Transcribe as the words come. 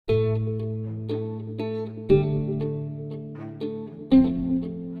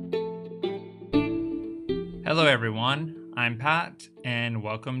Hello, everyone. I'm Pat, and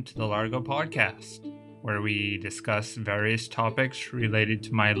welcome to the Largo Podcast, where we discuss various topics related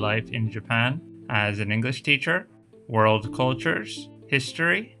to my life in Japan as an English teacher, world cultures,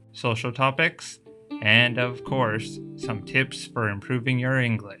 history, social topics, and of course, some tips for improving your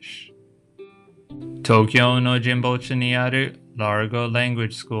English. 東京の神保町にある Largo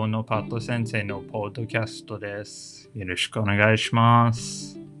Language School のパット先生のポッドキャストです。よろしくお願いしま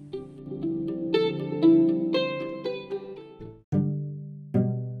す。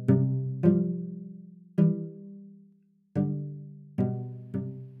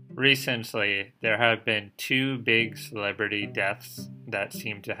Recently, there have been two big celebrity deaths that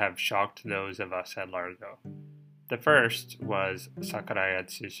seem to have shocked those of us at Largo. The first was Sakurai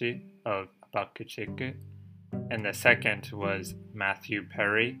Atsushi of Bakuchiku, and the second was Matthew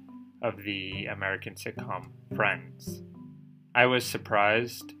Perry of the American sitcom Friends. I was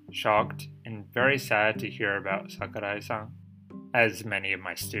surprised, shocked, and very sad to hear about Sakurai-san, as many of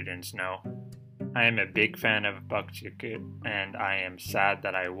my students know. I am a big fan of Bakuchiku, and I am sad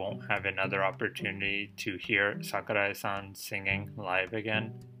that I won't have another opportunity to hear Sakurai-san singing live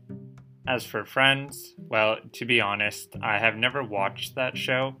again. As for Friends, well, to be honest, I have never watched that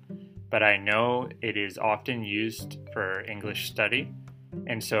show, but I know it is often used for English study,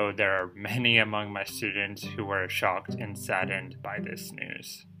 and so there are many among my students who were shocked and saddened by this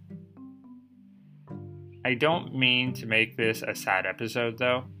news. I don't mean to make this a sad episode,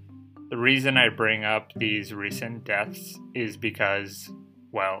 though. The reason I bring up these recent deaths is because,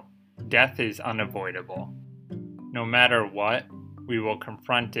 well, death is unavoidable. No matter what, we will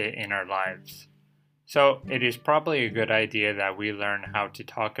confront it in our lives. So it is probably a good idea that we learn how to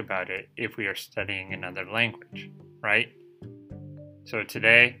talk about it if we are studying another language, right? So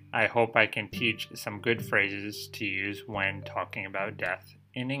today, I hope I can teach some good phrases to use when talking about death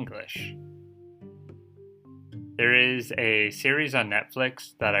in English. There is a series on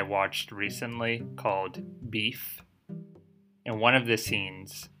Netflix that I watched recently called Beef. In one of the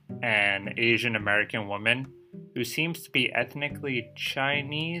scenes, an Asian American woman who seems to be ethnically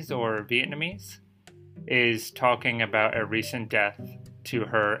Chinese or Vietnamese is talking about a recent death to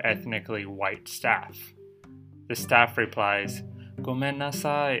her ethnically white staff. The staff replies, "Gomen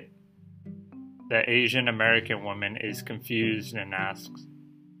nasai." The Asian American woman is confused and asks,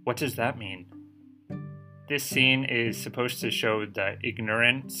 "What does that mean?" This scene is supposed to show the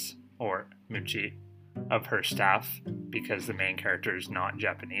ignorance, or muchi, of her staff because the main character is not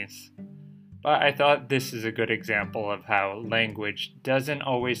Japanese. But I thought this is a good example of how language doesn't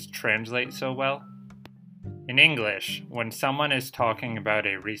always translate so well. In English, when someone is talking about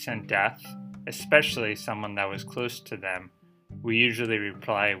a recent death, especially someone that was close to them, we usually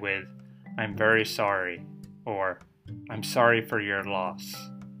reply with, "I'm very sorry," or "I'm sorry for your loss."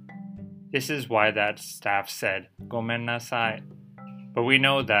 This is why that staff said, "Gomen nasai." But we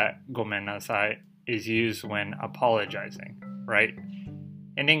know that "gomen nasai" is used when apologizing, right?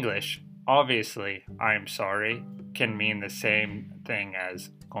 In English, obviously, "I'm sorry" can mean the same thing as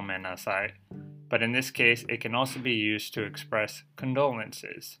 "gomen nasai," but in this case, it can also be used to express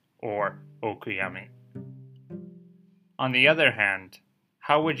condolences, or okuyami. On the other hand,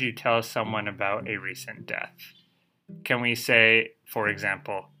 how would you tell someone about a recent death? Can we say, for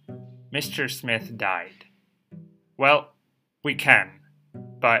example, "Mr. Smith died"? Well, we can,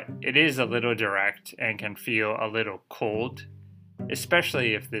 but it is a little direct and can feel a little cold,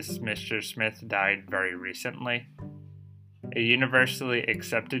 especially if this Mr. Smith died very recently. A universally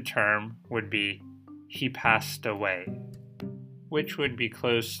accepted term would be "he passed away," which would be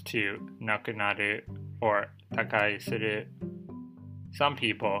close to nakunaru or takai suru. Some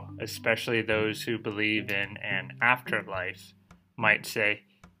people, especially those who believe in an afterlife, might say,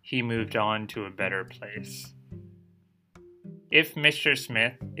 "he moved on to a better place." If Mr.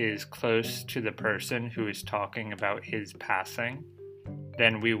 Smith is close to the person who is talking about his passing,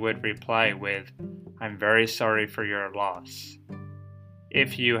 then we would reply with, "I'm very sorry for your loss."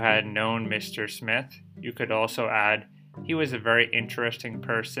 If you had known Mr. Smith, you could also add, "He was a very interesting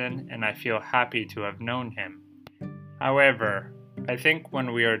person and I feel happy to have known him." However, I think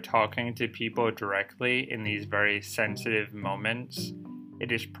when we are talking to people directly in these very sensitive moments,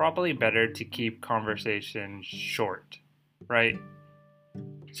 it is probably better to keep conversations short, right?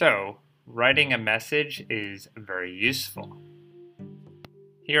 So, writing a message is very useful.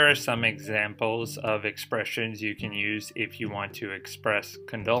 Here are some examples of expressions you can use if you want to express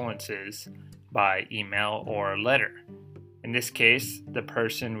condolences by email or letter. In this case, the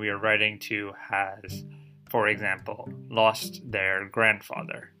person we are writing to has, for example, lost their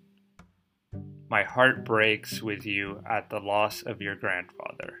grandfather. "My heart breaks with you at the loss of your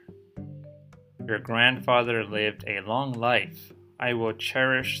grandfather." Your grandfather lived a long life. I will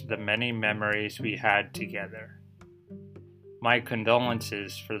cherish the many memories we had together. My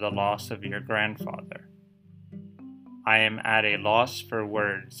condolences for the loss of your grandfather. I am at a loss for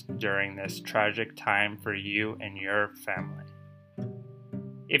words during this tragic time for you and your family.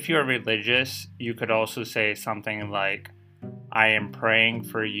 If you are religious, you could also say something like, I am praying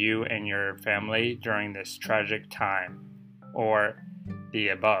for you and your family during this tragic time, or the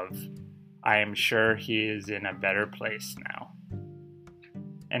above. I am sure he is in a better place now.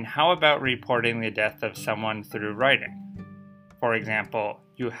 And how about reporting the death of someone through writing? For example,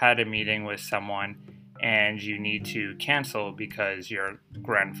 you had a meeting with someone and you need to cancel because your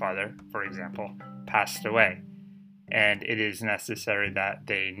grandfather, for example, passed away, and it is necessary that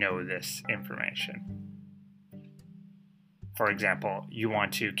they know this information. For example, you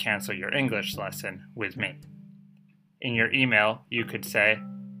want to cancel your English lesson with me. In your email, you could say,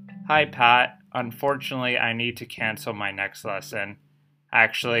 Hi Pat, unfortunately I need to cancel my next lesson.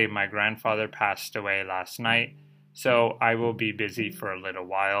 Actually, my grandfather passed away last night, so I will be busy for a little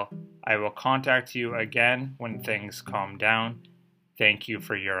while. I will contact you again when things calm down. Thank you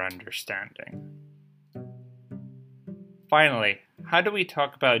for your understanding. Finally, how do we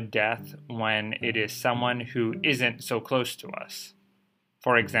talk about death when it is someone who isn't so close to us?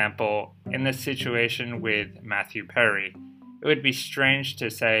 For example, in the situation with Matthew Perry, it would be strange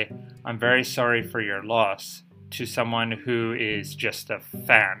to say, I'm very sorry for your loss, to someone who is just a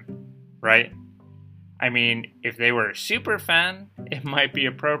fan, right? I mean, if they were a super fan, it might be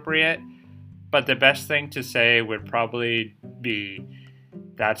appropriate, but the best thing to say would probably be,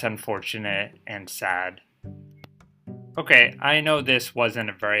 that's unfortunate and sad. Okay, I know this wasn't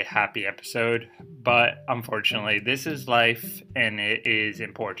a very happy episode, but unfortunately, this is life, and it is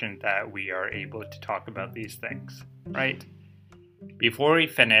important that we are able to talk about these things, right? Before we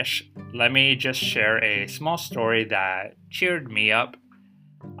finish, let me just share a small story that cheered me up.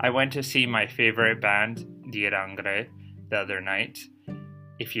 I went to see my favorite band, Dirangre, the other night.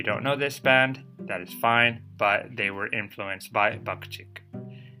 If you don't know this band, that is fine, but they were influenced by Bakchik,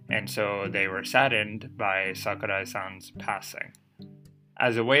 and so they were saddened by Sakurai-san's passing.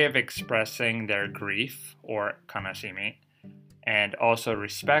 As a way of expressing their grief, or kanashimi, and also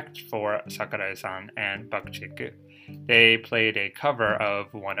respect for Sakurai-san and Bakchik, they played a cover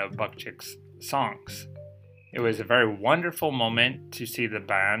of one of Bakchik's songs. It was a very wonderful moment to see the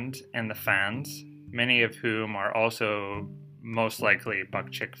band and the fans, many of whom are also most likely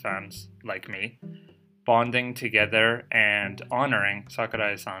Bakchik fans like me, bonding together and honoring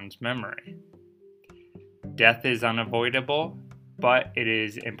Sakurai-san's memory. Death is unavoidable, but it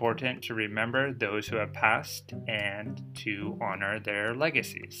is important to remember those who have passed and to honor their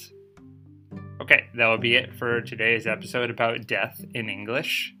legacies. Okay, that will be it for today's episode about death in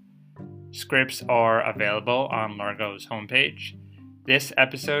English. Scripts are available on Largo's homepage. This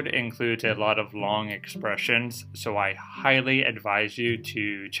episode includes a lot of long expressions, so I highly advise you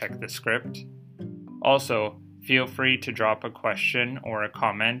to check the script. Also, feel free to drop a question or a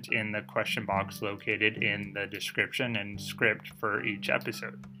comment in the question box located in the description and script for each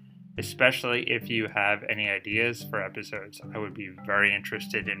episode. Especially if you have any ideas for episodes, I would be very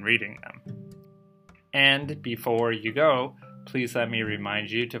interested in reading them. And before you go, please let me remind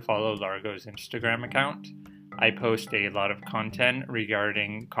you to follow Largo's Instagram account. I post a lot of content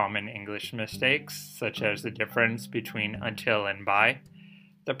regarding common English mistakes, such as the difference between until and by,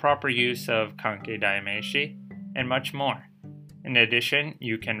 the proper use of kanke daimeshi, and much more. In addition,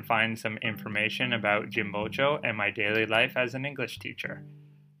 you can find some information about Jimbocho and my daily life as an English teacher.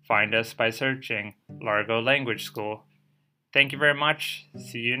 Find us by searching Largo Language School. Thank you very much.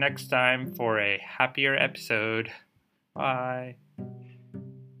 See you next time for a happier episode. Bye.